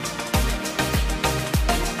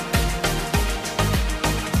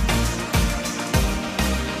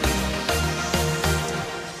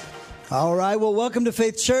right, well, welcome to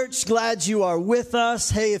Faith Church. Glad you are with us.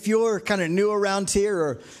 Hey, if you're kind of new around here,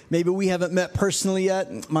 or maybe we haven't met personally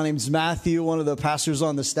yet, my name's Matthew, one of the pastors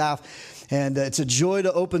on the staff. And it's a joy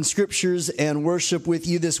to open scriptures and worship with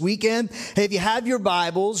you this weekend. Hey, if you have your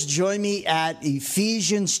Bibles, join me at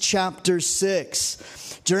Ephesians chapter 6.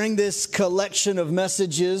 During this collection of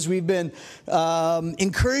messages, we've been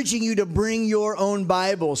encouraging you to bring your own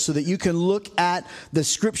Bible so that you can look at the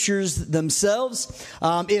scriptures themselves.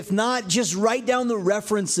 If not, just write down the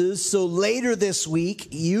references so later this week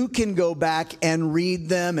you can go back and read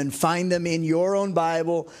them and find them in your own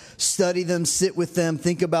Bible, study them, sit with them,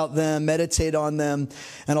 think about them, meditate on them,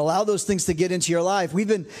 and allow those things to get into your life. We've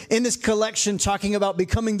been in this collection talking about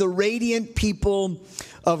becoming the radiant people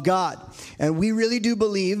of God. And we really do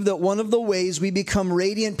believe that one of the ways we become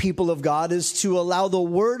radiant people of God is to allow the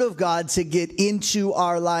Word of God to get into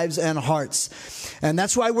our lives and hearts. And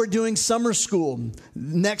that's why we're doing summer school.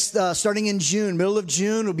 Next, starting in June, middle of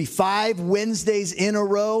June, it'll be 5 Wednesdays in a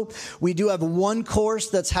row. We do have one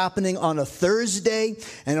course that's happening on a Thursday,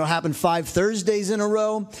 and it'll happen 5 Thursdays in a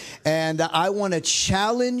row. And I want to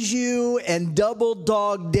challenge you and double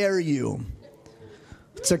dog dare you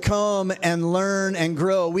to come and learn and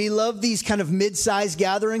grow. We love these kind of mid-sized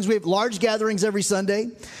gatherings. We have large gatherings every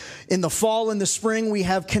Sunday. In the fall and the spring, we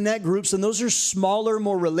have connect groups, and those are smaller,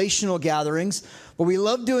 more relational gatherings. But we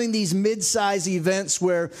love doing these mid-size events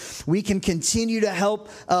where we can continue to help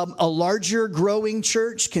a larger, growing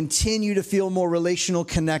church continue to feel more relational,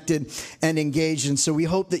 connected, and engaged. And so we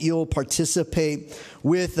hope that you'll participate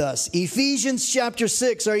with us. Ephesians chapter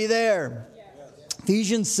 6, are you there?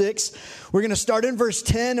 Ephesians 6, we're going to start in verse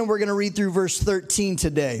 10 and we're going to read through verse 13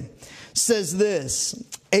 today. It says this,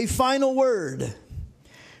 a final word,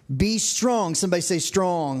 be strong. Somebody say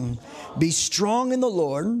strong. Be strong in the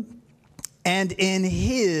Lord and in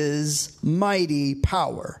His mighty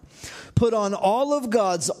power. Put on all of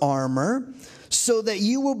God's armor so that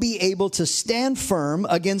you will be able to stand firm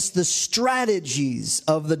against the strategies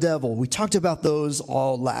of the devil. We talked about those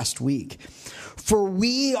all last week. For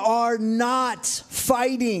we are not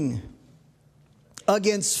fighting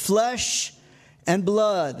against flesh and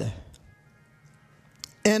blood,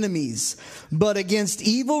 enemies, but against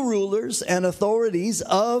evil rulers and authorities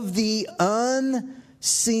of the unseen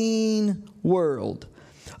world,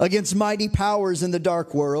 against mighty powers in the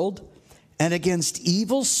dark world, and against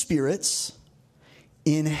evil spirits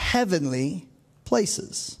in heavenly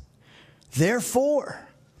places. Therefore,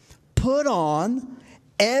 put on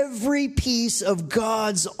every piece of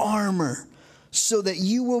God's armor so that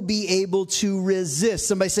you will be able to resist.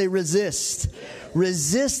 Somebody say resist.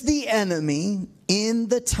 Resist the enemy in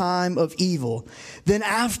the time of evil. Then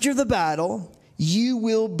after the battle, you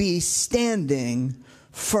will be standing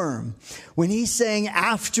firm. When he's saying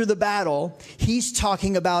after the battle, he's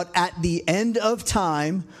talking about at the end of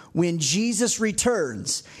time when Jesus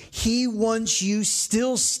returns. He wants you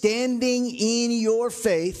still standing in your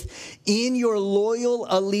faith, in your loyal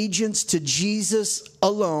allegiance to Jesus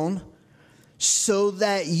alone, so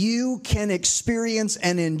that you can experience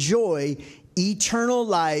and enjoy eternal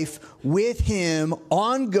life with Him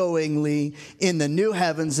ongoingly in the new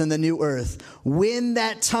heavens and the new earth. When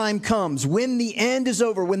that time comes, when the end is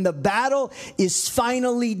over, when the battle is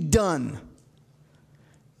finally done,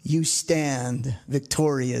 you stand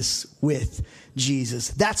victorious with Jesus.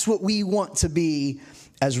 That's what we want to be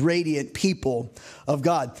as radiant people of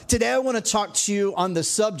God. Today I want to talk to you on the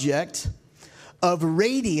subject of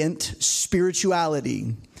radiant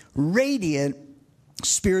spirituality. Radiant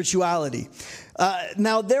spirituality.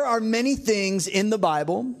 Now, there are many things in the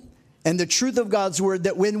Bible and the truth of God's word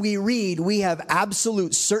that when we read, we have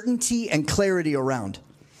absolute certainty and clarity around.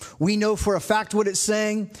 We know for a fact what it's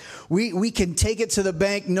saying. We can take it to the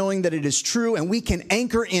bank knowing that it is true, and we can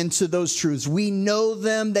anchor into those truths. We know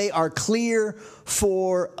them. They are clear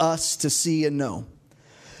for us to see and know.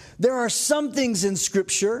 There are some things in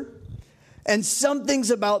Scripture and some things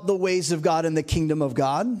about the ways of God and the kingdom of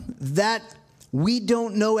God that we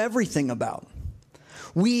don't know everything about.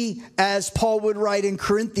 We, as Paul would write in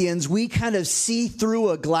Corinthians, we kind of see through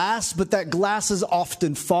a glass, but that glass is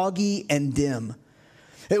often foggy and dim.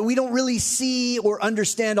 We don't really see or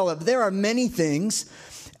understand all of it. There are many things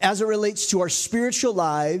as it relates to our spiritual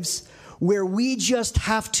lives where we just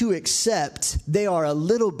have to accept they are a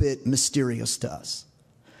little bit mysterious to us.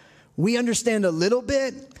 We understand a little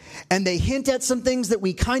bit, and they hint at some things that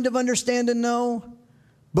we kind of understand and know,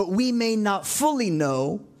 but we may not fully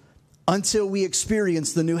know until we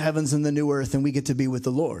experience the new heavens and the new earth and we get to be with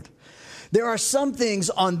the Lord. There are some things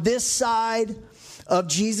on this side of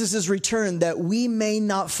Jesus' return that we may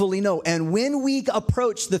not fully know. And when we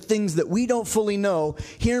approach the things that we don't fully know,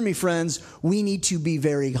 hear me, friends, we need to be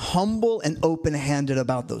very humble and open-handed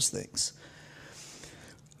about those things.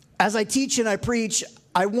 As I teach and I preach,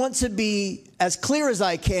 I want to be as clear as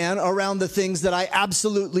I can around the things that I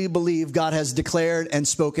absolutely believe God has declared and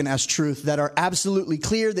spoken as truth, that are absolutely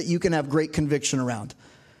clear, that you can have great conviction around.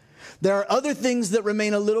 There are other things that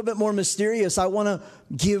remain a little bit more mysterious. I want to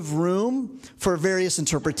give room for various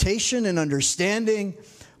interpretation and understanding,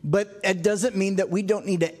 but it doesn't mean that we don't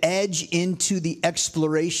need to edge into the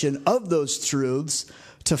exploration of those truths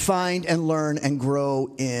to find and learn and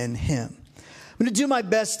grow in Him. I'm going to do my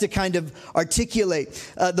best to kind of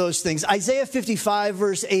articulate those things. Isaiah 55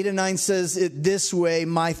 verse 8 and 9 says it this way: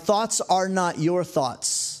 "My thoughts are not your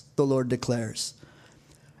thoughts," the Lord declares.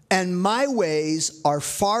 "And my ways are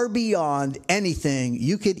far beyond anything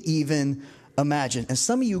you could even imagine." And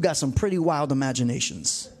some of you got some pretty wild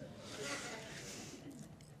imaginations.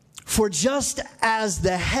 "For just as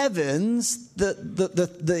the heavens,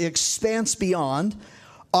 the expanse beyond,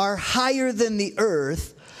 are higher than the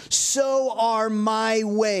earth, so are my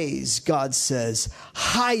ways," God says,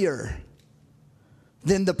 "higher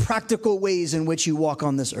than the practical ways in which you walk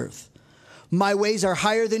on this earth. My ways are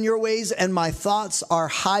higher than your ways, and my thoughts are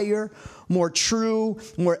higher, more true,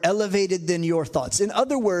 more elevated than your thoughts." In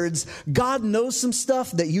other words, God knows some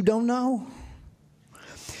stuff that you don't know.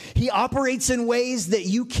 He operates in ways that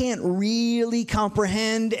you can't really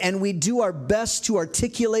comprehend, and we do our best to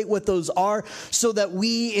articulate what those are so that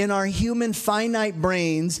we, in our human finite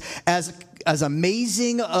brains, as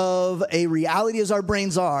amazing of a reality as our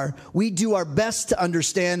brains are, we do our best to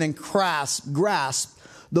understand and grasp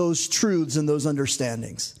those truths and those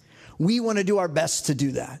understandings. We want to do our best to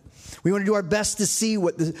do that. We want to do our best to see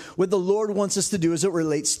what the Lord wants us to do as it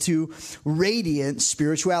relates to radiant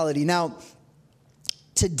spirituality. Now,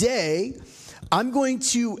 today, I'm going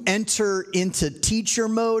to enter into teacher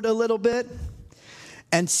mode a little bit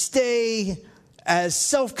and stay as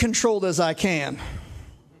self-controlled as I can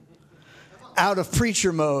out of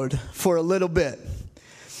preacher mode for a little bit.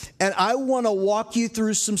 And I want to walk you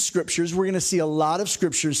through some scriptures. We're going to see a lot of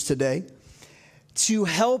scriptures today to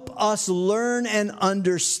help us learn and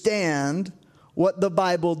understand what the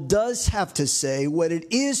Bible does have to say, what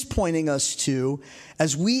it is pointing us to,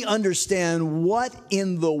 as we understand what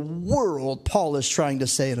in the world Paul is trying to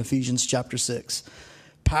say in Ephesians chapter 6.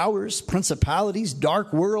 Powers, principalities,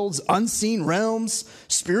 dark worlds, unseen realms,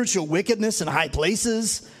 spiritual wickedness in high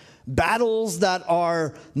places, battles that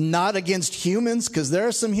are not against humans, because there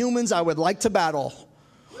are some humans I would like to battle,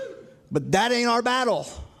 but that ain't our battle.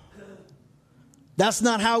 That's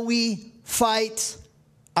not how we fight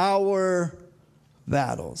our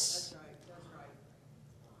battles.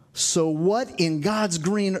 So what in God's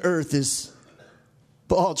green earth is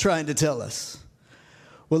Paul trying to tell us?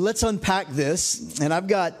 Well, let's unpack this. And I've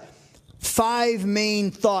got 5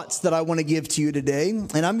 main thoughts that I want to give to you today.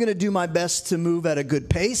 And I'm going to do my best to move at a good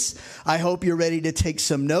pace. I hope you're ready to take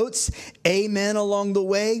some notes. Amen along the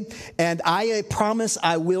way. And I promise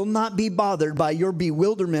I will not be bothered by your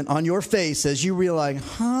bewilderment on your face as you realize,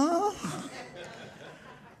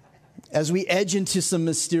 as we edge into some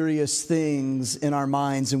mysterious things in our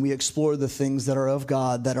minds and we explore the things that are of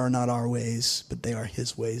God that are not our ways, but they are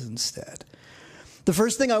His ways instead. The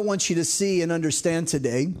first thing I want you to see and understand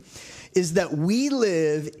today is that we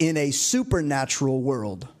live in a supernatural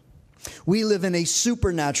world. We live in a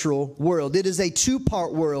supernatural world. It is a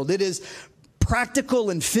 2-part world. It is practical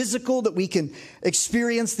and physical, that we can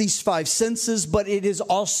experience these 5 senses, but it is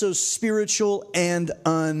also spiritual and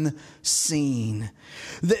unseen.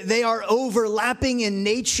 They are overlapping in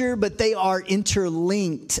nature, but they are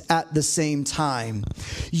interlinked at the same time.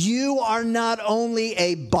 You are not only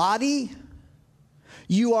a body,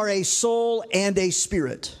 you are a soul and a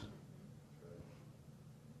spirit.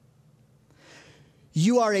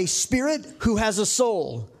 You are a spirit who has a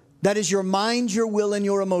soul. That is your mind, your will, and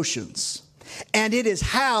your emotions. And it is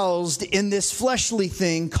housed in this fleshly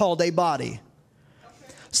thing called a body.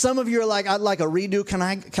 Some of you are like, I'd like a redo. Can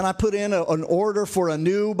I put in an order for a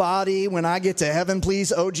new body when I get to heaven,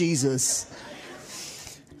 please? Oh, Jesus.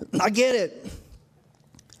 I get it.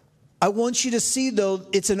 I want you to see, though,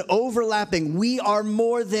 it's an overlapping. We are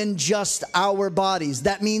more than just our bodies.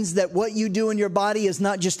 That means that what you do in your body is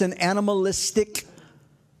not just an animalistic,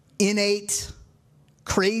 innate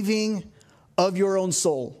craving of your own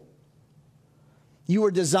soul. You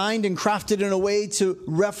are designed and crafted in a way to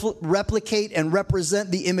replicate and represent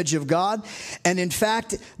the image of God. And in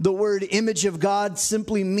fact, the word image of God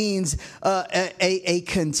simply means a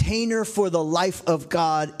container for the life of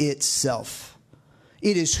God itself.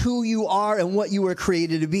 It is who you are and what you were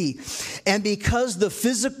created to be. And because the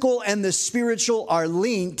physical and the spiritual are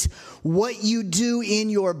linked, what you do in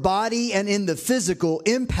your body and in the physical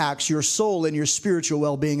impacts your soul and your spiritual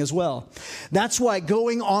well-being as well. That's why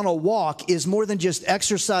going on a walk is more than just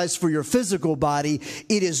exercise for your physical body.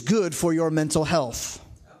 It is good for your mental health.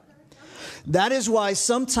 That is why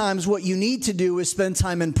sometimes what you need to do is spend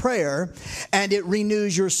time in prayer, and it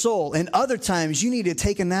renews your soul. And other times you need to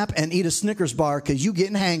take a nap and eat a Snickers bar because you're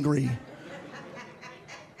getting hangry.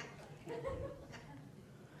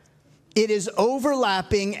 It is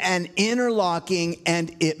overlapping and interlocking,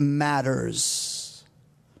 and it matters.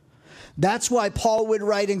 That's why Paul would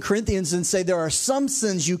write in Corinthians and say there are some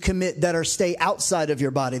sins you commit that stay outside of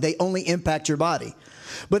your body. They only impact your body.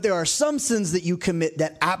 But there are some sins that you commit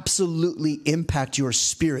that absolutely impact your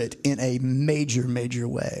spirit in a major, major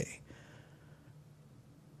way.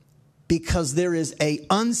 Because there is an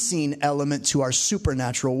unseen element to our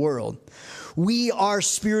supernatural world. We are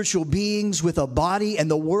spiritual beings with a body,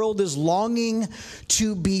 and the world is longing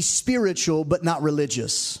to be spiritual but not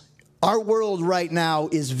religious. Our world right now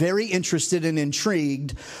is very interested and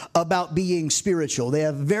intrigued about being spiritual. They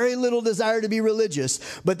have very little desire to be religious,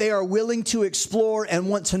 but they are willing to explore and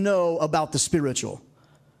want to know about the spiritual.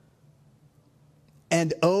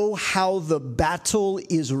 And oh, how the battle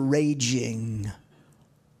is raging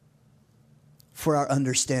for our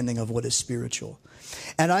understanding of what is spiritual.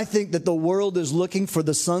 And I think that the world is looking for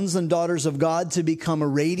the sons and daughters of God to become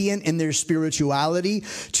radiant in their spirituality,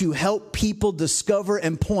 to help people discover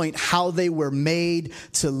and point how they were made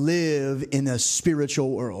to live in a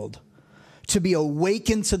spiritual world. To be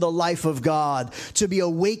awakened to the life of God, to be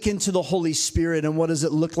awakened to the Holy Spirit, and what does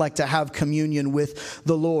it look like to have communion with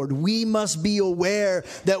the Lord. We must be aware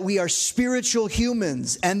that we are spiritual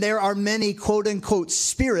humans, and there are many quote-unquote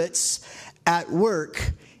spirits at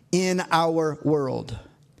work in our world.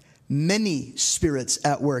 Many spirits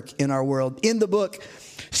at work in our world. In the book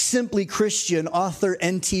Simply Christian, author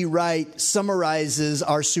N.T. Wright summarizes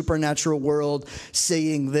our supernatural world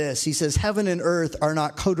saying this. He says, heaven and earth are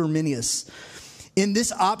not coterminous in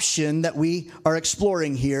this option that we are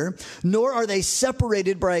exploring here, nor are they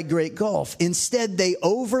separated by a great gulf. Instead, they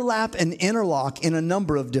overlap and interlock in a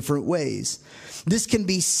number of different ways. This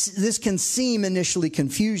can seem initially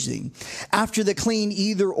confusing after the clean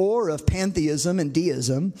either or of pantheism and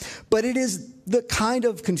deism, but it is the kind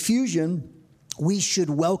of confusion we should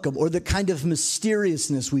welcome, or the kind of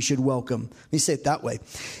mysteriousness we should welcome. Let me say it that way.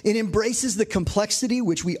 It embraces the complexity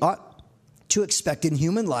which we ought to expect in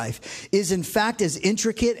human life, is in fact as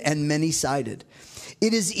intricate and many-sided.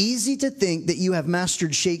 It is easy to think that you have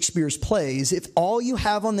mastered Shakespeare's plays if all you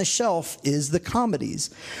have on the shelf is the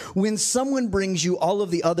comedies. When someone brings you all of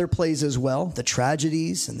the other plays as well, the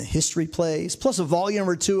tragedies and the history plays, plus a volume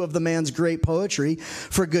or two of the man's great poetry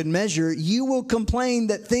for good measure, you will complain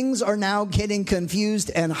that things are now getting confused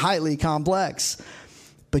and highly complex.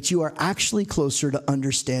 But you are actually closer to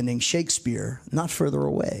understanding Shakespeare, not further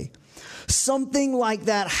away. Something like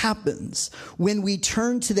that happens when we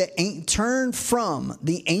turn from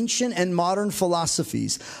the ancient and modern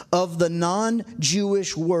philosophies of the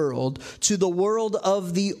non-Jewish world to the world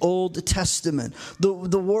of the Old Testament, the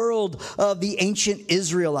world of the ancient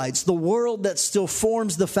Israelites, the world that still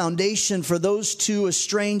forms the foundation for those two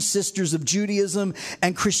estranged sisters of Judaism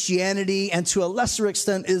and Christianity, and to a lesser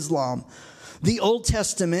extent Islam. The Old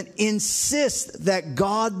Testament insists that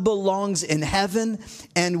God belongs in heaven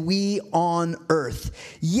and we on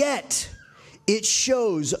earth. Yet, it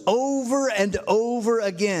shows over and over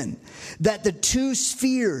again that the two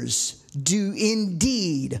spheres do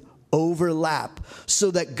indeed overlap,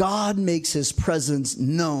 so that God makes his presence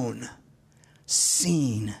known,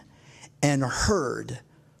 seen, and heard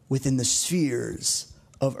within the spheres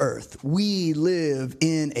of earth. We live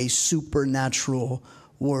in a supernatural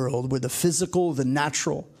world where the physical, the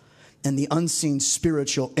natural, and the unseen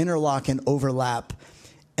spiritual interlock and overlap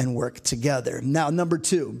and work together. Now, number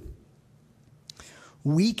two,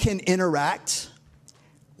 we can interact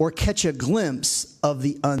or catch a glimpse of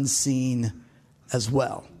the unseen as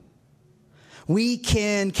well. We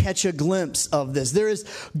can catch a glimpse of this. There is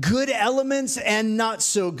good elements and not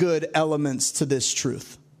so good elements to this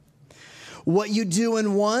truth. What you do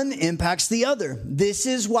in one impacts the other. This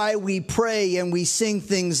is why we pray and we sing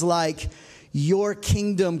things like, your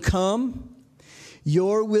kingdom come,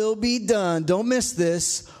 your will be done. Don't miss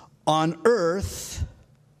this, on earth,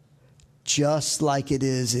 just like it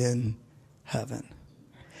is in heaven.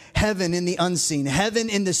 Heaven in the unseen. Heaven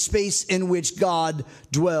in the space in which God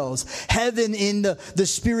dwells. Heaven in the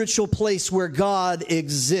spiritual place where God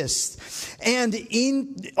exists. And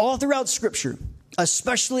all throughout Scripture,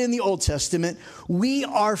 especially in the Old Testament, we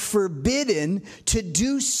are forbidden to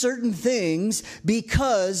do certain things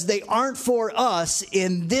because they aren't for us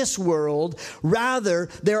in this world. Rather,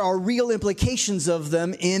 there are real implications of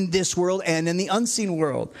them in this world and in the unseen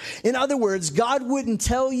world. In other words, God wouldn't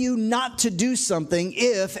tell you not to do something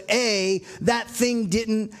if A, that thing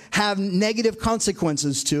didn't have negative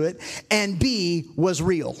consequences to it, and B, was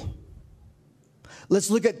real. Let's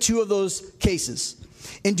look at two of those cases.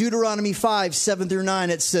 In Deuteronomy 5, 7 through 9,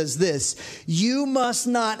 it says this: you must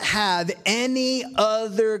not have any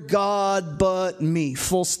other God but me.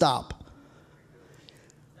 Full stop.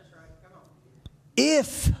 That's right. Come on.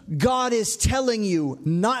 If God is telling you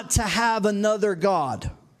not to have another God,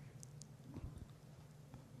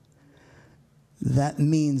 that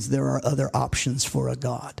means there are other options for a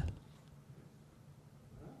God.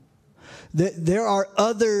 There are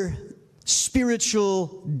other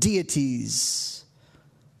spiritual deities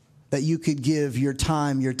that you could give your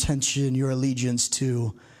time, your attention, your allegiance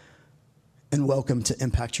to, and welcome to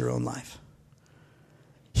impact your own life.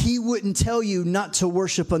 He wouldn't tell you not to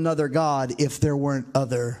worship another God if there weren't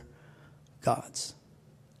other gods.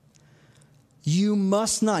 You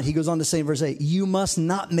must not, he goes on to say in verse 8, you must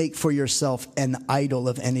not make for yourself an idol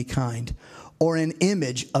of any kind, or an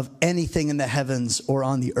image of anything in the heavens or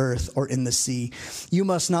on the earth or in the sea. You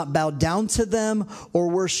must not bow down to them or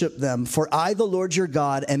worship them. For I, the Lord your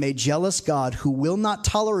God, am a jealous God who will not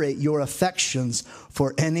tolerate your affections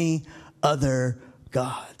for any other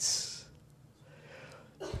gods.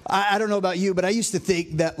 I don't know about you, but I used to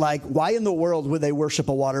think that, like, why in the world would they worship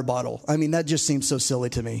a water bottle? I mean, that just seems so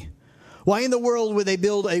silly to me. Why in the world would they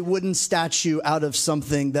build a wooden statue out of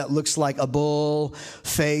something that looks like a bull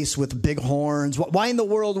face with big horns? Why in the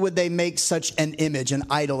world would they make such an image, an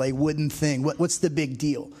idol, a wooden thing? What's the big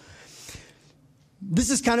deal?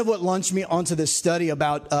 This is kind of what launched me onto this study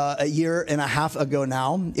about a year and a half ago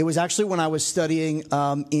now. It was actually when I was studying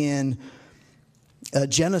in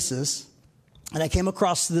Genesis. And I came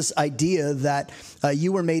across this idea that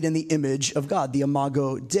you were made in the image of God, the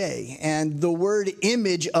imago Dei. And the word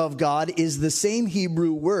image of God is the same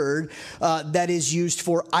Hebrew word that is used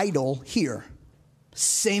for idol here.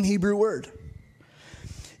 Same Hebrew word.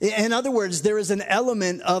 In other words, there is an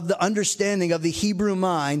element of the understanding of the Hebrew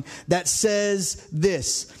mind that says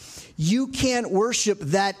this: you can't worship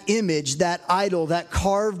that image, that idol, that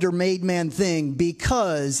carved or made man thing,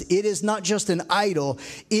 because it is not just an idol.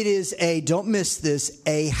 It is don't miss this,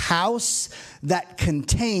 a house that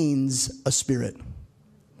contains a spirit.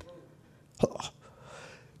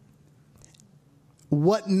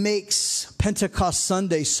 What makes Pentecost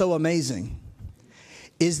Sunday so amazing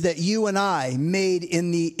is that you and I, made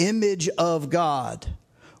in the image of God,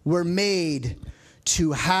 were made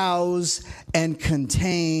to house and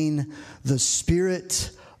contain the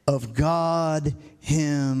Spirit of God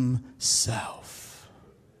Himself,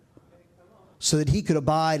 so that He could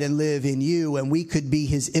abide and live in you, and we could be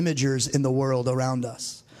His imagers in the world around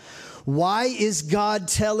us. Why is God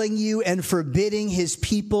telling you and forbidding His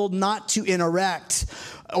people not to interact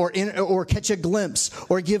or catch a glimpse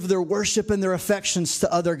or give their worship and their affections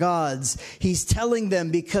to other gods? He's telling them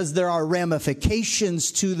because there are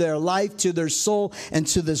ramifications to their life, to their soul, and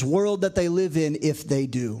to this world that they live in if they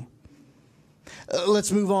do.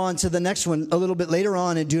 Let's move on to the next one. A little bit later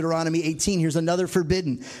on in Deuteronomy 18, here's another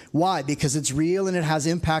forbidden. Why? Because it's real and it has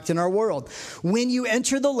impact in our world. When you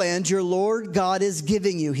enter the land your Lord God is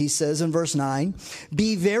giving you, he says in verse 9,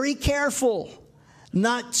 be very careful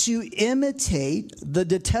not to imitate the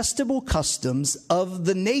detestable customs of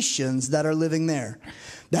the nations that are living there.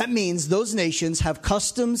 That means those nations have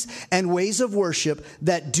customs and ways of worship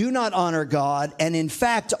that do not honor God and in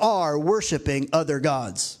fact are worshiping other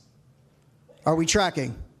gods. Are we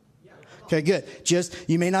tracking? Okay, good. Just,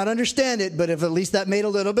 you may not understand it, but if at least that made a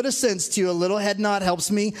little bit of sense to you, a little head nod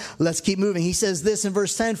helps me. Let's keep moving. He says this in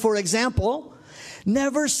verse 10, for example,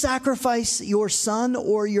 never sacrifice your son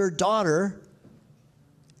or your daughter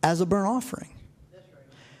as a burnt offering.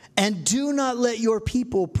 And do not let your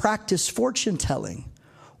people practice fortune telling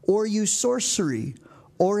or use sorcery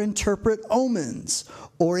or interpret omens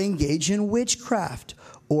or engage in witchcraft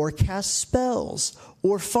or cast spells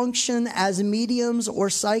or function as mediums or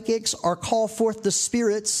psychics or call forth the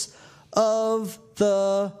spirits of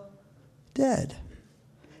the dead.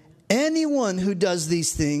 Anyone who does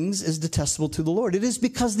these things is detestable to the Lord. It is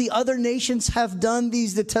because the other nations have done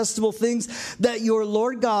these detestable things that your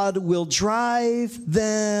Lord God will drive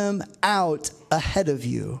them out ahead of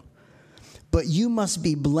you. But you must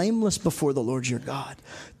be blameless before the Lord your God.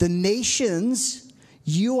 The nations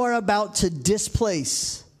you are about to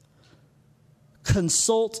displace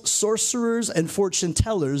consult sorcerers and fortune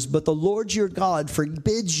tellers, but the Lord your God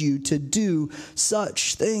forbids you to do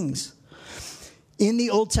such things. In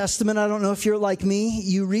the Old Testament, I don't know if you're like me,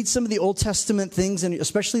 you read some of the Old Testament things, and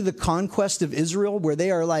especially the conquest of Israel, where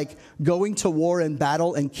they are like going to war and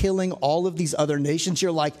battle and killing all of these other nations.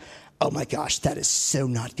 You're like, oh my gosh, that is so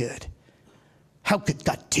not good. How could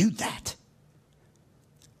God do that?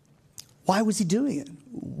 Why was he doing it?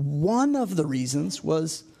 One of the reasons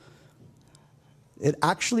was it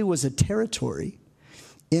actually was a territory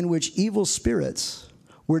in which evil spirits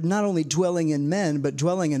were not only dwelling in men, but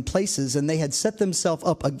dwelling in places, and they had set themselves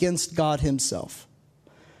up against God himself.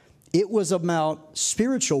 It was about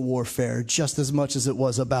spiritual warfare just as much as it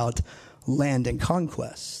was about land and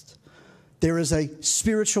conquest. There is a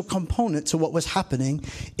spiritual component to what was happening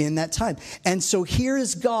in that time. And so here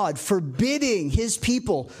is God forbidding his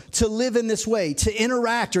people to live in this way, to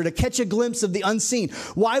interact or to catch a glimpse of the unseen.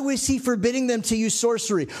 Why was he forbidding them to use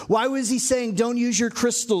sorcery? Why was he saying don't use your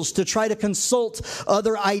crystals to try to consult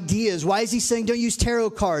other ideas? Why is he saying don't use tarot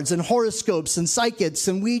cards and horoscopes and psychics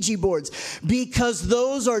and Ouija boards? Because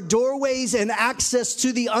those are doorways and access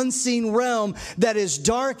to the unseen realm that is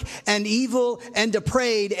dark and evil and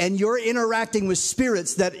depraved, and you're interacting with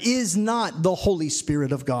spirits that is not the Holy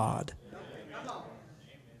Spirit of God.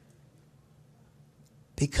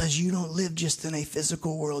 Because you don't live just in a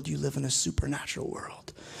physical world, you live in a supernatural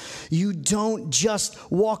world. You don't just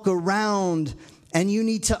walk around, and you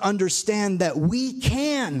need to understand that we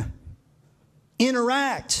can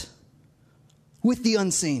interact with the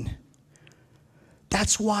unseen.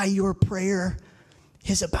 That's why your prayer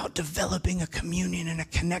is about developing a communion and a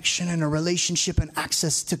connection and a relationship and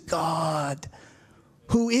access to God,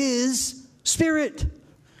 who is Spirit.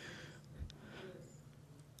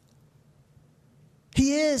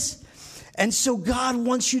 He is. And so God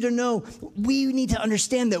wants you to know, we need to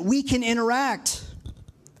understand that we can interact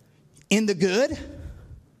in the good,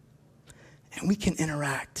 and we can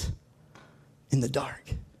interact in the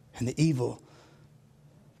dark and the evil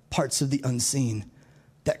parts of the unseen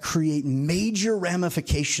that create major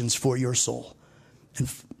ramifications for your soul and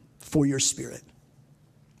for your spirit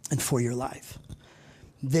and for your life.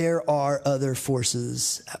 There are other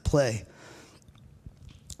forces at play.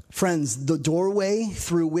 Friends, the doorway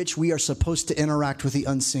through which we are supposed to interact with the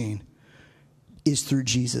unseen is through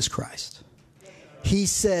Jesus Christ. He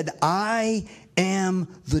said, I am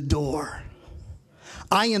the door.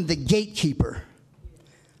 I am the gatekeeper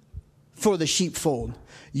for the sheepfold.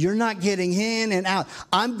 You're not getting in and out.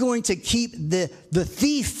 I'm going to keep the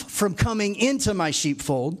thief from coming into my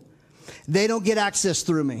sheepfold. They don't get access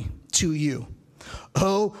through me to you.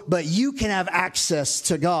 Oh, but you can have access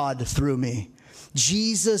to God through me.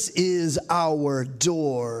 Jesus is our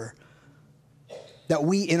door that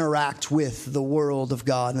we interact with the world of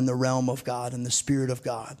God and the realm of God and the Spirit of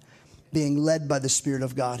God, being led by the Spirit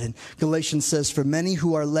of God. And Galatians says, for many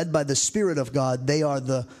who are led by the Spirit of God, they are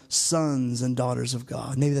the sons and daughters of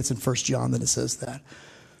God. Maybe that's in 1 John that it says that.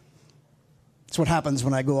 It's what happens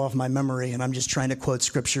when I go off my memory and I'm just trying to quote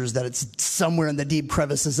scriptures that it's somewhere in the deep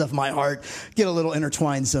crevices of my heart, get a little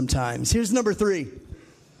intertwined sometimes. Here's number 3.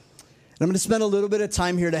 And I'm going to spend a little bit of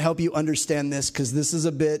time here to help you understand this, because this is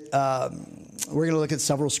a bit, we're going to look at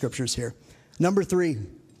several scriptures here. Number 3.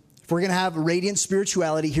 If we're going to have radiant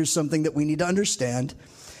spirituality, here's something that we need to understand.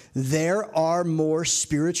 There are more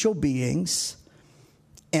spiritual beings,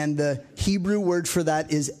 and the Hebrew word for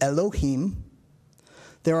that is Elohim.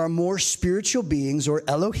 There are more spiritual beings, or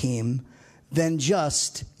Elohim, than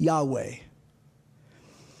just Yahweh.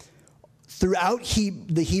 Throughout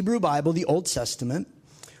the Hebrew Bible, the Old Testament,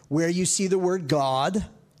 where you see the word God,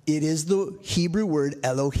 it is the Hebrew word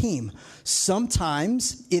Elohim.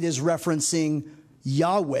 Sometimes it is referencing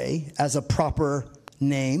Yahweh as a proper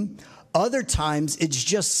name. Other times it's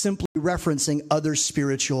just simply referencing other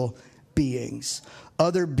spiritual beings,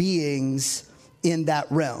 other beings in that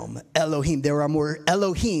realm. Elohim. There are more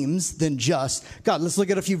Elohims than just God. Let's look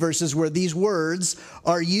at a few verses where these words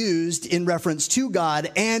are used in reference to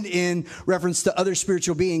God and in reference to other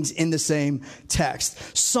spiritual beings in the same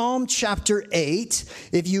text. Psalm chapter 8.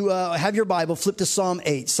 If you have your Bible, flip to Psalm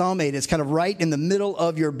 8. Psalm 8 is kind of right in the middle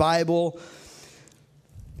of your Bible.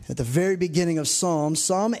 At the very beginning of Psalm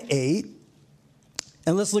 8.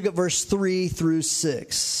 And let's look at verse 3 through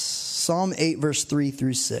 6. Psalm 8, verse 3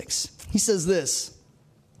 through 6. He says this: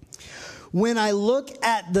 when I look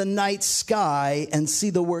at the night sky and see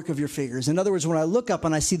the work of your fingers. In other words, when I look up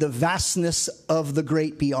and I see the vastness of the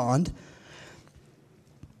great beyond,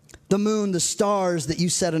 the moon, the stars that you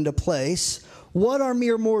set into place, what are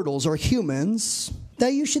mere mortals or humans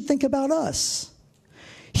that you should think about us?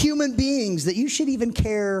 Human beings that you should even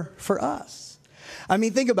care for us. I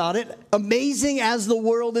mean, think about it. Amazing as the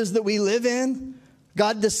world is that we live in,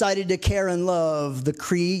 God decided to care and love the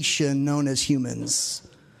creation known as humans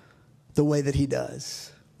the way that he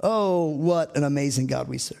does. Oh, what an amazing God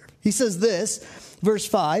we serve. He says this, verse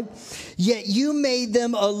 5, yet you made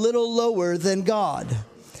them a little lower than God.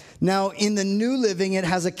 Now, in the New Living, it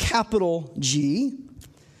has a capital G.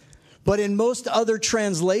 But in most other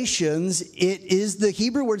translations, it is the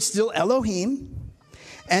Hebrew word still Elohim.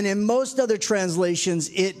 And in most other translations,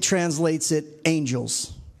 it translates it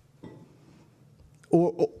angels.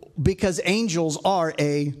 Or because angels are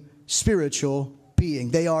a spiritual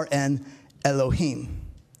being. They are an Elohim.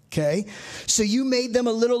 Okay? So you made them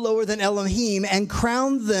a little lower than Elohim and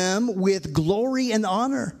crowned them with glory and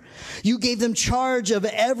honor. You gave them charge of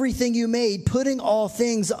everything you made, putting all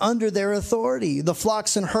things under their authority. The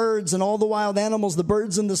flocks and herds and all the wild animals, the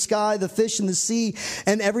birds in the sky, the fish in the sea,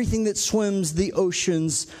 and everything that swims the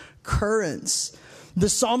ocean's currents. The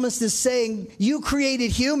psalmist is saying, you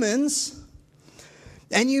created humans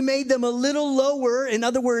and you made them a little lower. In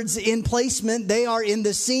other words, in placement, they are in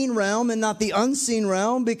the seen realm and not the unseen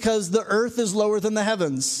realm because the earth is lower than the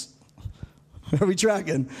heavens. Are we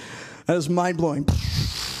tracking? That is mind-blowing.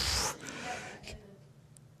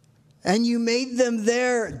 And you made them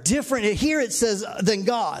there different. Here it says, than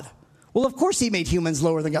God. Well, of course he made humans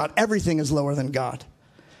lower than God. Everything is lower than God.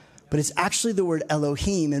 But it's actually the word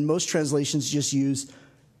Elohim, and most translations just use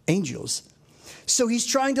angels. So he's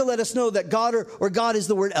trying to let us know that God or God is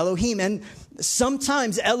the word Elohim. And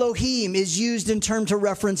sometimes Elohim is used in term to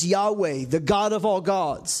reference Yahweh, the God of all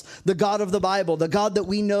gods, the God of the Bible, the God that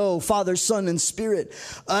we know, Father, Son, and Spirit.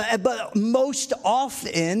 But most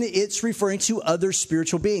often it's referring to other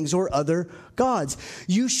spiritual beings or other gods.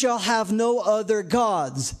 You shall have no other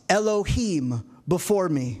gods, Elohim, before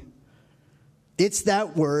me. It's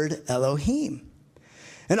that word Elohim.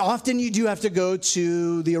 And often you do have to go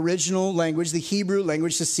to the original language, the Hebrew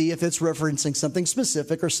language, to see if it's referencing something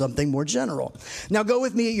specific or something more general. Now go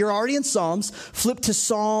with me. You're already in Psalms. Flip to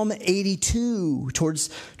Psalm 82, towards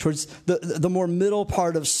the more middle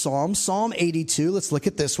part of Psalm. Psalm 82. Let's look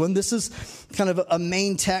at this one. This is kind of a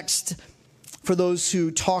main text for those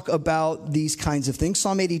who talk about these kinds of things.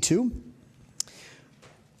 Psalm 82.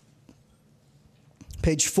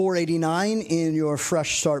 Page 489 in your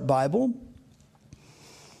Fresh Start Bible.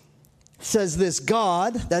 Says this,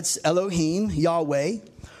 God, that's Elohim, Yahweh,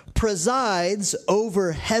 presides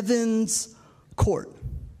over heaven's court.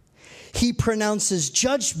 He pronounces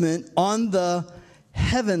judgment on the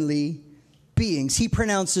heavenly beings. He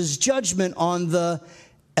pronounces judgment on the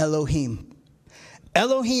Elohim.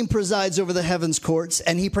 Elohim presides over the heaven's courts,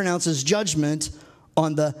 and he pronounces judgment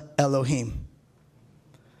on the Elohim.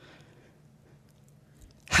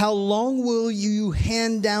 How long will you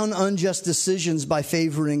hand down unjust decisions by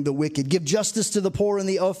favoring the wicked? Give justice to the poor and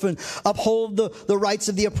the orphan. Uphold the rights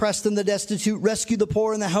of the oppressed and the destitute. Rescue the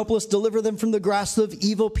poor and the helpless. Deliver them from the grasp of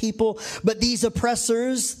evil people. But these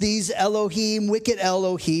oppressors, these Elohim, wicked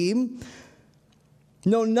Elohim,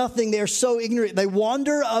 know nothing. They are so ignorant. They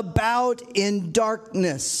wander about in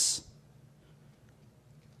darkness.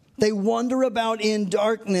 They wander about in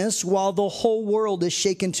darkness while the whole world is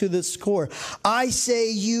shaken to its core. I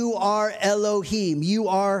say you are Elohim. You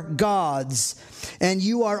are gods. And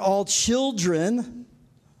you are all children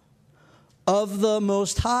of the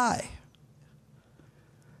Most High.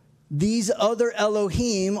 These other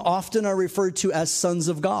Elohim often are referred to as sons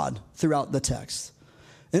of God throughout the text.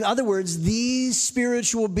 In other words, these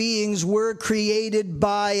spiritual beings were created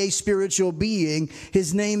by a spiritual being.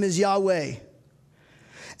 His name is Yahweh.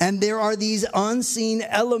 And there are these unseen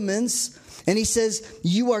elements. And he says,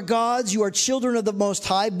 you are gods, you are children of the Most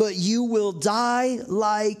High, but you will die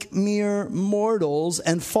like mere mortals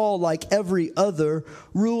and fall like every other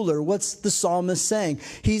ruler. What's the psalmist saying?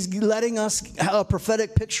 He's letting us have a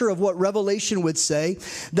prophetic picture of what Revelation would say,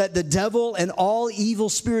 that the devil and all evil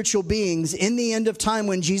spiritual beings in the end of time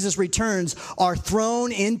when Jesus returns are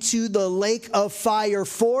thrown into the lake of fire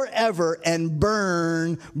forever and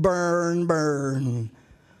burn, burn, burn.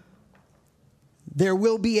 There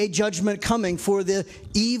will be a judgment coming for the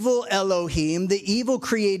evil Elohim, the evil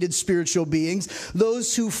created spiritual beings,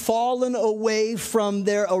 those who've fallen away from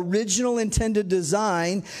their original intended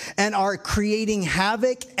design and are creating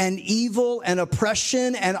havoc and evil and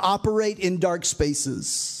oppression and operate in dark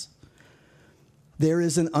spaces. There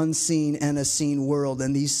is an unseen and a seen world,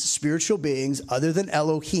 and these spiritual beings, other than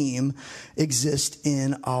Elohim, exist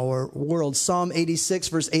in our world. Psalm 86,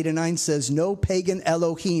 verse 8 and 9 says, no pagan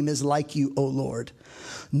Elohim is like you, O Lord.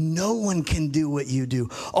 No one can do what you do.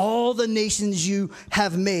 All the nations you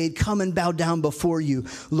have made come and bow down before you,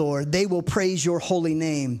 Lord. They will praise your holy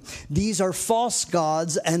name. These are false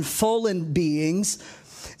gods and fallen beings.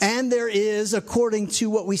 And there is, according to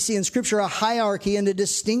what we see in Scripture, a hierarchy and a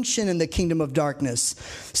distinction in the kingdom of darkness.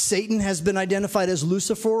 Satan has been identified as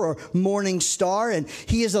Lucifer, or morning star, and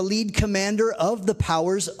he is a lead commander of the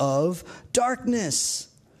powers of darkness.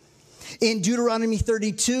 In Deuteronomy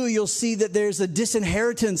 32, you'll see that there's a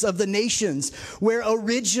disinheritance of the nations, where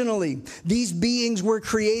originally these beings were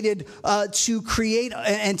created to create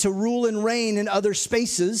and to rule and reign in other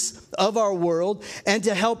spaces of our world, and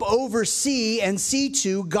to help oversee and see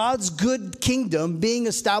to God's good kingdom being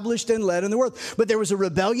established and led in the world. But there was a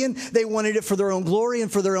rebellion. They wanted it for their own glory and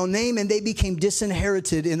for their own name, and they became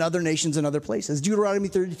disinherited in other nations and other places. Deuteronomy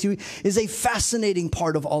 32 is a fascinating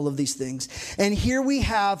part of all of these things. And here we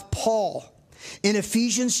have Paul in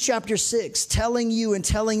Ephesians chapter 6, telling you and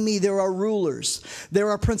telling me there are rulers,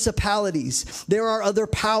 there are principalities, there are other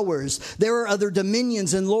powers, there are other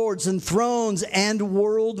dominions and lords and thrones and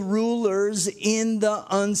world rulers in the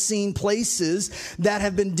unseen places that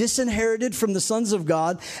have been disinherited from the sons of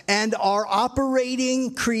God and are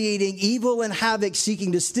operating, creating evil and havoc,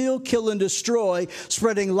 seeking to steal, kill, and destroy,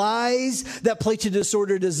 spreading lies that play to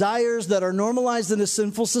disordered desires that are normalized in a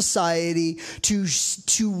sinful society to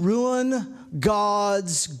ruin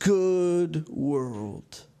God's good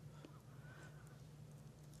world.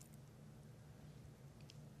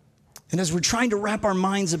 And as we're trying to wrap our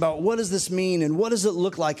minds about what does this mean and what does it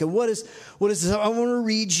look like and what is this, I want to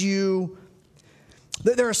read you.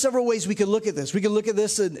 There are several ways we could look at this. We could look at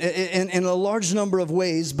this in a large number of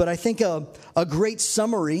ways, but I think a great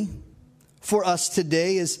summary for us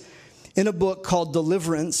today is in a book called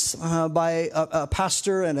Deliverance by a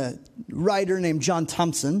pastor and a writer named John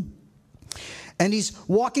Thompson. And he's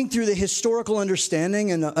walking through the historical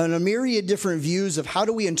understanding and a myriad different views of how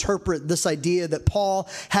do we interpret this idea that Paul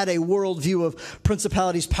had a worldview of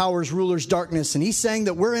principalities, powers, rulers, darkness. And he's saying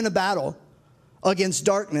that we're in a battle against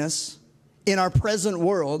darkness in our present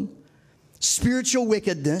world, spiritual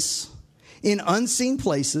wickedness in unseen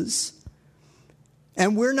places.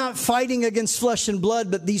 And we're not fighting against flesh and blood,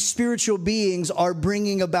 but these spiritual beings are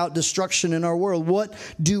bringing about destruction in our world. What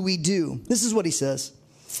do we do? This is what he says.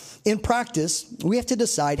 In practice, we have to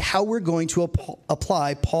decide how we're going to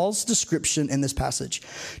apply Paul's description in this passage,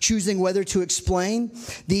 choosing whether to explain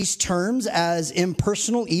these terms as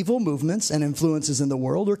impersonal evil movements and influences in the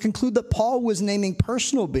world, or conclude that Paul was naming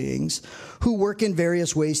personal beings who work in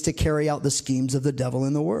various ways to carry out the schemes of the devil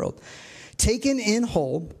in the world. Taken in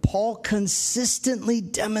whole, Paul consistently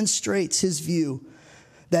demonstrates his view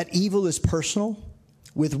that evil is personal,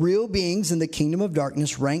 with real beings in the kingdom of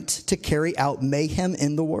darkness ranked to carry out mayhem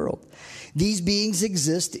in the world. These beings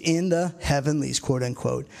exist in the heavenlies, quote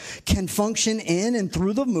unquote, can function in and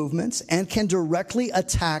through the movements, and can directly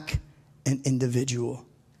attack an individual.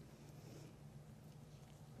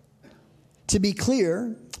 To be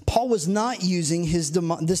clear, Paul was not using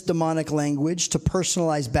this demonic language to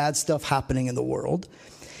personalize bad stuff happening in the world.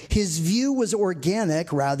 His view was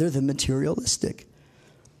organic rather than materialistic.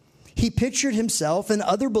 He pictured himself and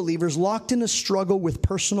other believers locked in a struggle with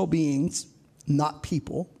personal beings, not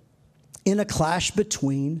people, in a clash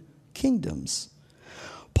between kingdoms.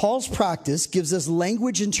 Paul's practice gives us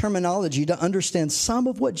language and terminology to understand some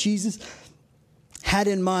of what Jesus had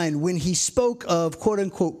in mind when he spoke of, quote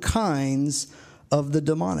unquote, kinds of the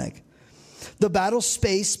demonic. The battle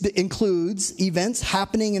space includes events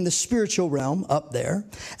happening in the spiritual realm up there,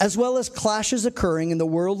 as well as clashes occurring in the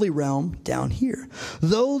worldly realm down here.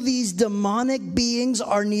 Though these demonic beings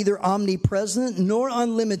are neither omnipresent nor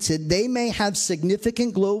unlimited, they may have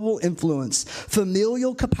significant global influence,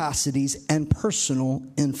 familial capacities, and personal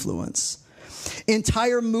influence.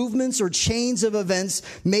 Entire movements or chains of events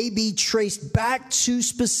may be traced back to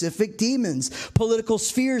specific demons. Political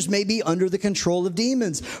spheres may be under the control of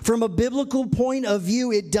demons. From a biblical point of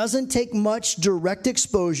view, it doesn't take much direct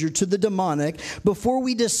exposure to the demonic before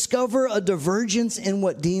we discover a divergence in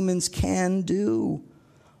what demons can do.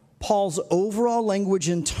 Paul's overall language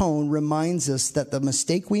and tone reminds us that the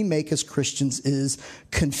mistake we make as Christians is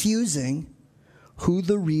confusing who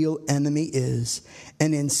the real enemy is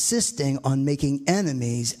and insisting on making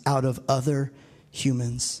enemies out of other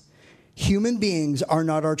humans. Human beings are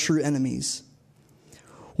not our true enemies.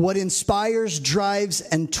 What inspires, drives,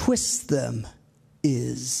 and twists them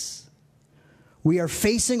is. We are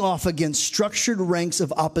facing off against structured ranks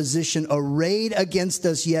of opposition arrayed against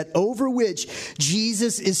us, yet over which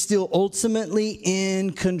Jesus is still ultimately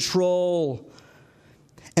in control.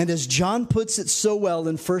 And as John puts it so well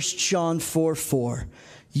in 1 John 4:4,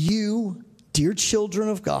 you dear children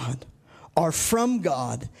of God, are from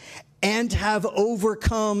God and have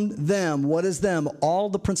overcome them. What is them? All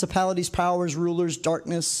the principalities, powers, rulers,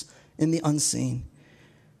 darkness, and the unseen.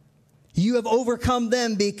 You have overcome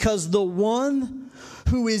them because the one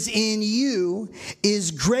who is in you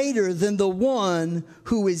is greater than the one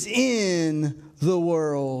who is in the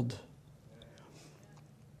world.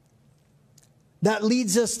 That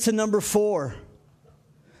leads us to number 4.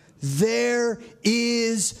 There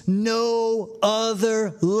is no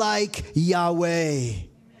other like Yahweh.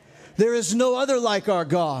 There is no other like our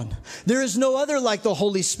God. There is no other like the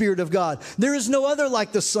Holy Spirit of God. There is no other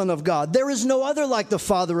like the Son of God. There is no other like the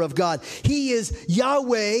Father of God. He is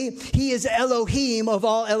Yahweh. He is Elohim of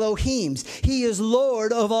all Elohims. He is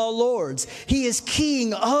Lord of all lords. He is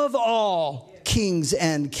King of all kings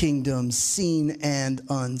and kingdoms, seen and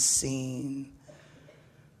unseen.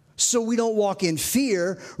 So we don't walk in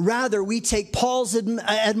fear. Rather, we take Paul's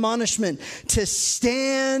admonishment to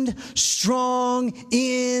stand strong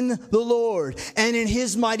in the Lord and in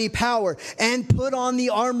his mighty power, and put on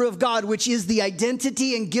the armor of God, which is the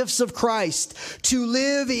identity and gifts of Christ, to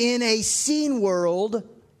live in a seen world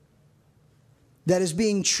that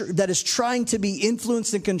is trying to be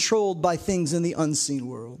influenced and controlled by things in the unseen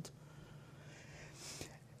world.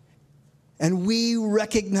 And we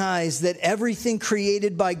recognize that everything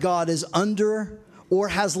created by God is under or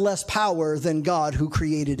has less power than God who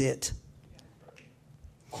created it.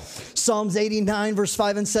 Psalms 89 verse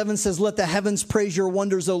 5 and 7 says, let the heavens praise your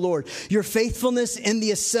wonders, O Lord, your faithfulness in the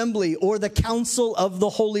assembly or the council of the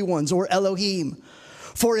holy ones, or Elohim.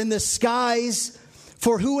 For in the skies,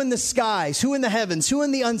 for who in the skies, who in the heavens, who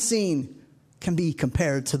in the unseen can be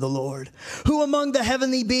compared to the Lord? Who among the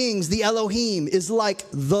heavenly beings, the Elohim, is like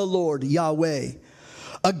the Lord Yahweh,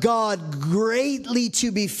 a God greatly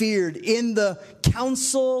to be feared in the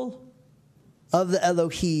council of the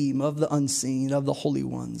Elohim, of the unseen, of the holy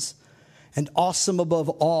ones, and awesome above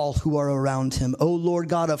all who are around him. O Lord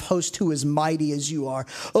God of hosts, who is mighty as you are.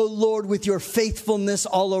 O Lord, with your faithfulness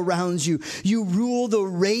all around you, you rule the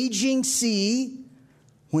raging sea.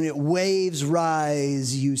 When its waves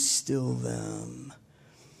rise, you still them.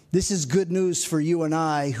 This is good news for you and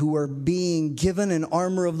I, who are being given an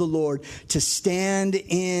armor of the Lord to stand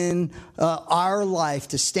in our life,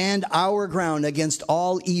 to stand our ground against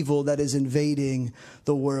all evil that is invading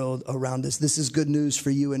the world around us. This is good news for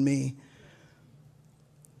you and me.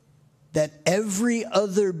 That every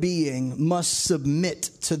other being must submit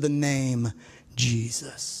to the name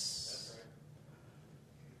Jesus.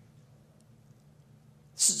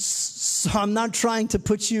 So I'm not trying to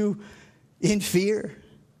put you in fear,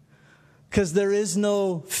 because there is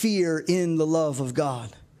no fear in the love of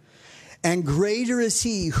God. And greater is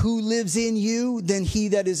he who lives in you than he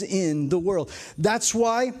that is in the world. That's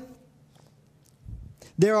why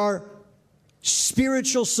there are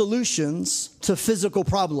spiritual solutions to physical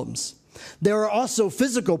problems. There are also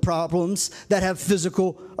physical problems that have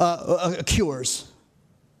physical cures.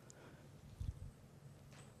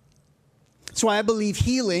 That's why I believe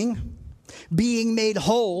healing, being made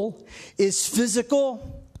whole, is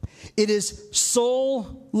physical, it is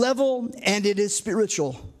soul level, and it is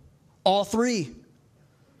spiritual. All three.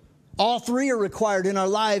 All three are required in our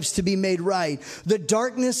lives to be made right. The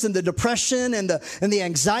darkness and the depression and the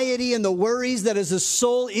anxiety and the worries that is a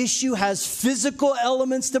soul issue has physical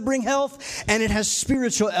elements to bring health, and it has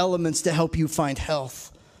spiritual elements to help you find health.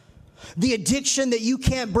 The addiction that you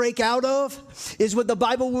can't break out of is what the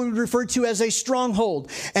Bible would refer to as a stronghold.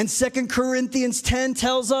 And 2 Corinthians 10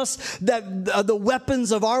 tells us that the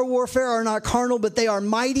weapons of our warfare are not carnal, but they are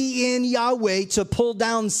mighty in Yahweh to pull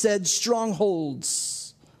down said strongholds.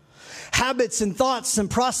 Habits and thoughts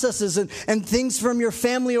and processes and things from your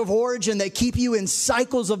family of origin that keep you in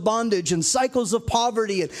cycles of bondage and cycles of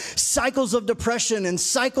poverty and cycles of depression and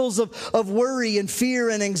cycles of worry and fear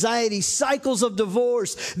and anxiety, cycles of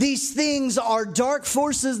divorce. These things are dark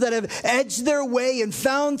forces that have edged their way and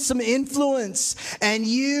found some influence. And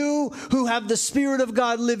you who have the Spirit of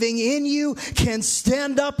God living in you can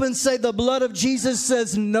stand up and say, the blood of Jesus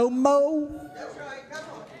says no more.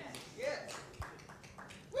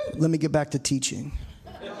 Let me get back to teaching.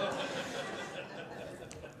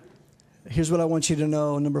 Here's what I want you to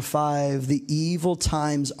know. Number 5, the evil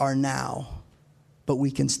times are now, but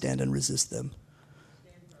we can stand and resist them.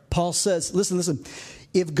 Paul says, listen,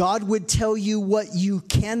 if God would tell you what you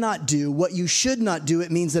cannot do, what you should not do,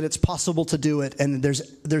 it means that it's possible to do it, and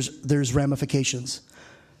there's ramifications.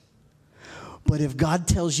 But if God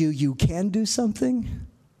tells you you can do something,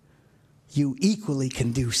 you equally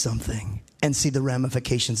can do something. and see the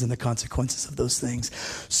ramifications and the consequences of those things.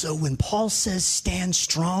 So when Paul says stand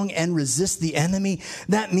strong and resist the enemy,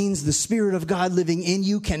 that means the Spirit of God living in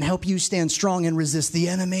you can help you stand strong and resist the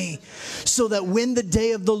enemy. So that when the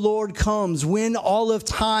day of the Lord comes, when all of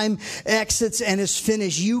time exits and is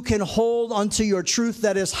finished, you can hold onto your truth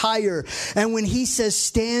that is higher. And when he says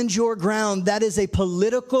stand your ground, that is a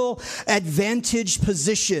political advantage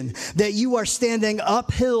position, that you are standing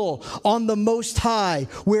uphill on the Most High,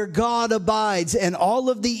 where God abides, and all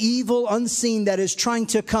of the evil unseen that is trying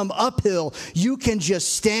to come uphill, you can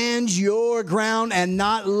just stand your ground and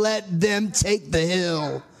not let them take the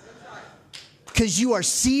hill. Because you are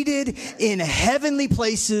seated in heavenly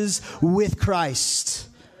places with Christ.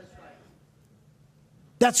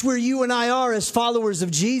 That's where you and I are as followers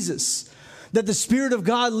of Jesus. That the Spirit of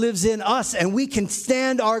God lives in us and we can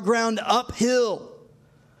stand our ground uphill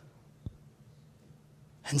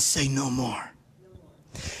and say no more.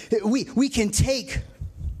 We can take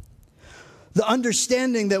the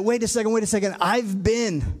understanding that, wait a second, I've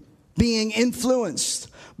been being influenced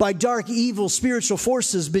by dark, evil, spiritual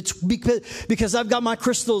forces because I've got my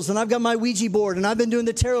crystals and I've got my Ouija board and I've been doing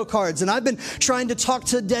the tarot cards and I've been trying to talk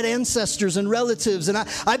to dead ancestors and relatives and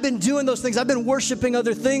I've been doing those things. I've been worshiping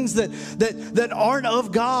other things that aren't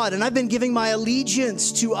of God, and I've been giving my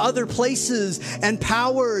allegiance to other places and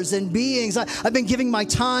powers and beings. I've been giving my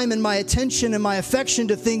time and my attention and my affection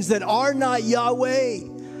to things that are not Yahweh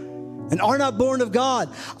and are not born of God.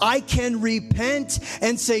 I can repent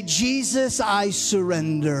and say, Jesus, I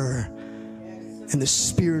surrender. And the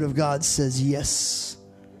Spirit of God says yes.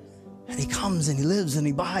 And he comes and he lives and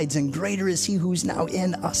he abides, and greater is he who's now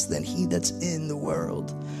in us than he that's in the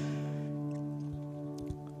world.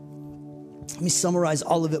 Let me summarize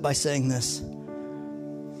all of it by saying this.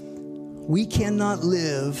 We cannot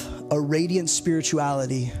live a radiant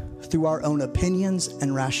spirituality through our own opinions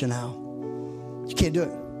and rationale. You can't do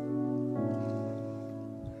it.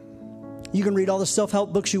 You can read all the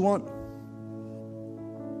self-help books you want.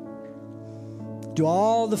 Do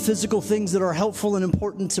all the physical things that are helpful and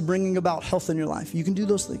important to bringing about health in your life. You can do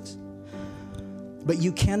those things. But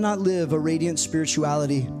you cannot live a radiant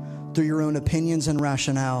spirituality through your own opinions and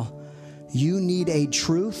rationale. You need a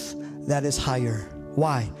truth that is higher.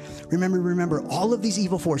 Why? Remember, all of these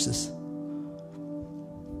evil forces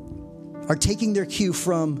are taking their cue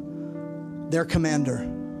from their commander,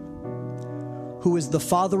 who is the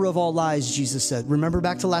father of all lies, Jesus said. Remember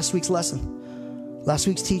back to last week's lesson, last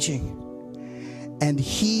week's teaching. And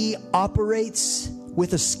he operates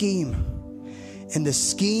with a scheme. And the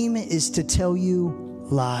scheme is to tell you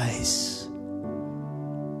lies.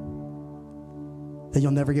 That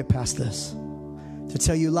you'll never get past this. To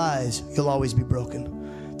tell you lies, you'll always be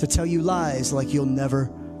broken. To tell you lies like you'll never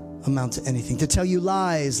amount to anything. To tell you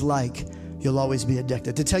lies like you'll always be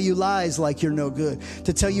addicted. To tell you lies like you're no good.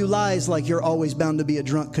 To tell you lies like you're always bound to be a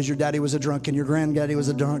drunk because your daddy was a drunk and your granddaddy was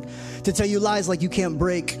a drunk. To tell you lies like you can't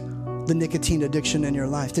break the nicotine addiction in your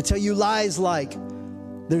life. To tell you lies like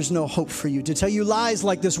there's no hope for you. To tell you lies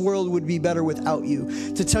like this world would be better without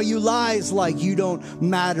you. To tell you lies like you don't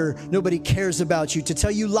matter. Nobody cares about you. To tell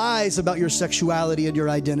you lies about your sexuality and your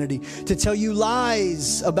identity. To tell you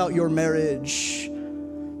lies about your marriage.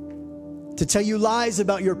 To tell you lies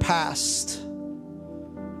about your past.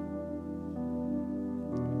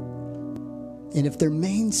 And if their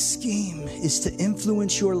main scheme is to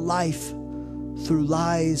influence your life through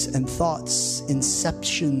lies and thoughts,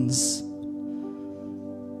 inceptions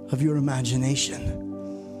of your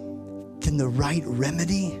imagination, then the right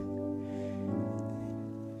remedy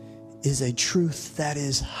is a truth that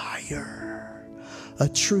is higher, a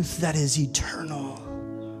truth that is eternal,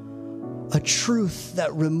 a truth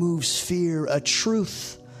that removes fear, a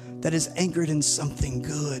truth that is anchored in something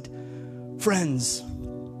good. Friends,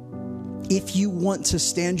 if you want to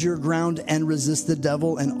stand your ground and resist the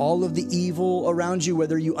devil and all of the evil around you,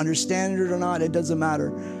 whether you understand it or not, it doesn't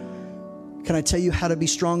matter. Can I tell you how to be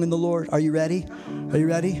strong in the Lord? Are you ready? Are you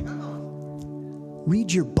ready?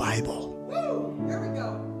 Read your Bible. Woo! Here we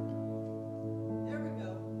go. There we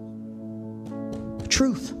go.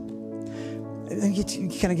 Truth.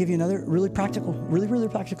 Can I give you another really practical, really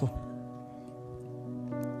practical?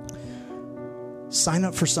 Sign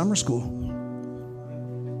up for summer school.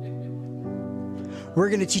 We're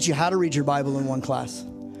going to teach you how to read your Bible in one class.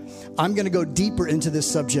 I'm going to go deeper into this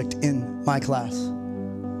subject in my class.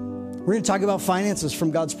 We're going to talk about finances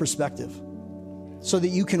from God's perspective so that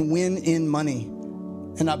you can win in money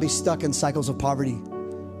and not be stuck in cycles of poverty.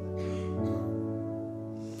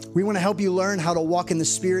 We want to help you learn how to walk in the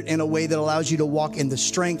Spirit in a way that allows you to walk in the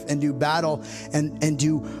strength and do battle and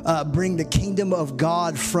do bring the kingdom of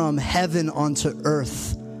God from heaven onto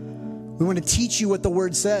earth. We want to teach you what the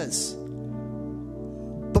Word says.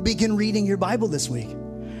 But begin reading your Bible this week.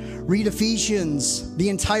 Read Ephesians, the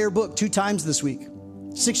entire book, 2 times this week.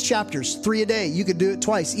 6 chapters, 3 a day. You could do it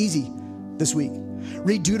twice, easy, this week.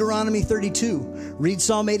 Read Deuteronomy 32. Read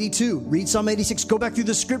Psalm 82. Read Psalm 86. Go back through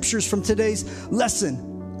the scriptures from today's lesson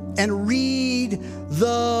and read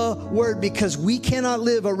the Word, because we cannot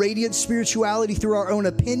live a radiant spirituality through our own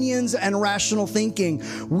opinions and rational thinking.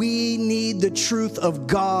 We need the truth of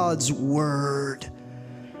God's Word.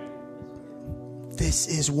 This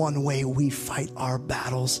is one way we fight our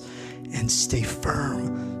battles and stay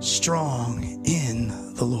firm, strong in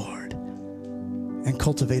the Lord, and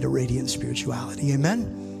cultivate a radiant spirituality.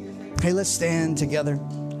 Amen? Hey, let's stand together.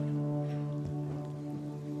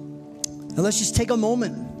 And let's just take a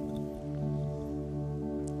moment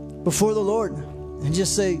before the Lord and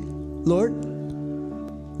just say, Lord,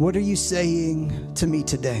 what are you saying to me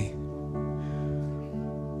today?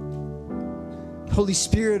 Holy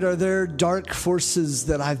Spirit, are there dark forces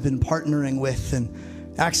that I've been partnering with and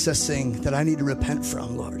accessing that I need to repent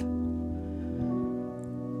from, Lord?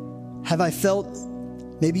 Have I felt,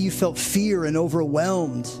 maybe you felt fear and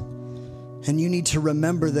overwhelmed, and you need to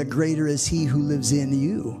remember that greater is He who lives in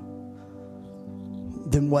you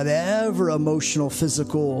than whatever emotional,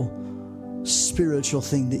 physical, spiritual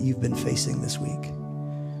thing that you've been facing this week.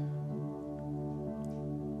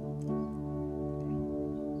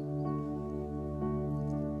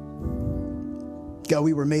 God,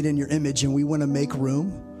 we were made in your image, and we want to make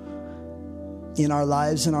room in our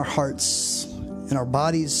lives, in our hearts, in our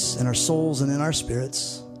bodies, in our souls, and in our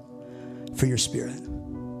spirits for your Spirit.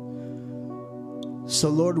 So,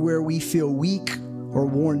 Lord, where we feel weak or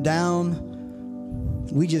worn down,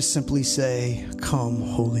 we just simply say, come,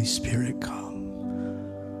 Holy Spirit, come.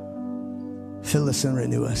 Fill us and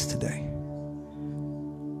renew us today.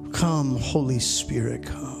 Come, Holy Spirit,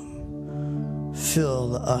 come.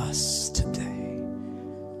 Fill us today.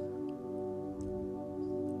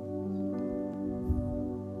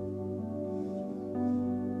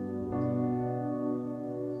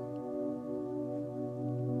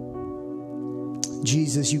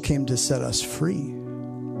 Jesus, you came to set us free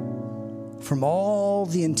from all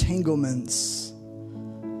the entanglements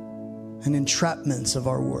and entrapments of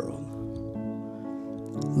our world.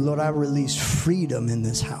 Lord, I release freedom in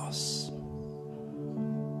this house.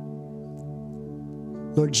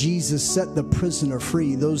 Lord Jesus, set the prisoner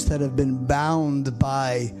free, those that have been bound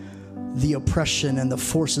by the oppression and the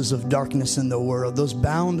forces of darkness in the world, those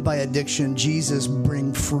bound by addiction. Jesus,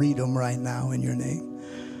 bring freedom right now in your name.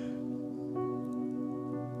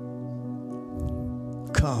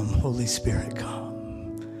 Come, Holy Spirit,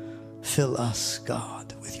 come. Fill us,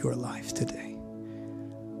 God, with your life today.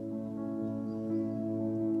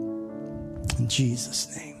 In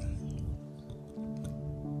Jesus' name.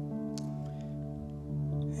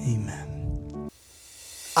 Amen.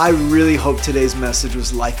 I really hope today's message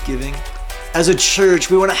was life-giving. As a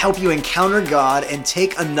church, we want to help you encounter God and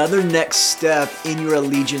take another next step in your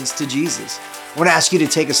allegiance to Jesus. I want to ask you to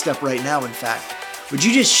take a step right now, in fact. Would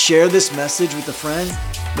you just share this message with a friend?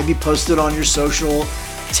 Maybe post it on your social,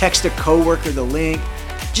 text a coworker the link.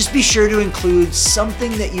 Just be sure to include something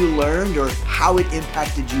that you learned or how it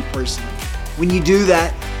impacted you personally. When you do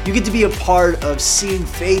that, you get to be a part of seeing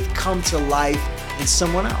faith come to life in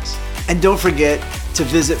someone else. And don't forget to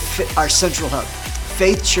visit our central hub,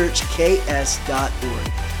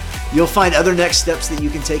 faithchurchks.org. You'll find other next steps that you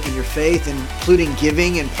can take in your faith, including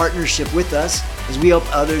giving and partnership with us as we help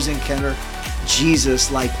others encounter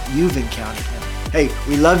Jesus like you've encountered him. Hey,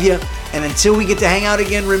 we love you. And until we get to hang out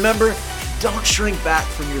again, remember, don't shrink back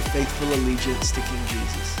from your faithful allegiance to King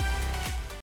Jesus.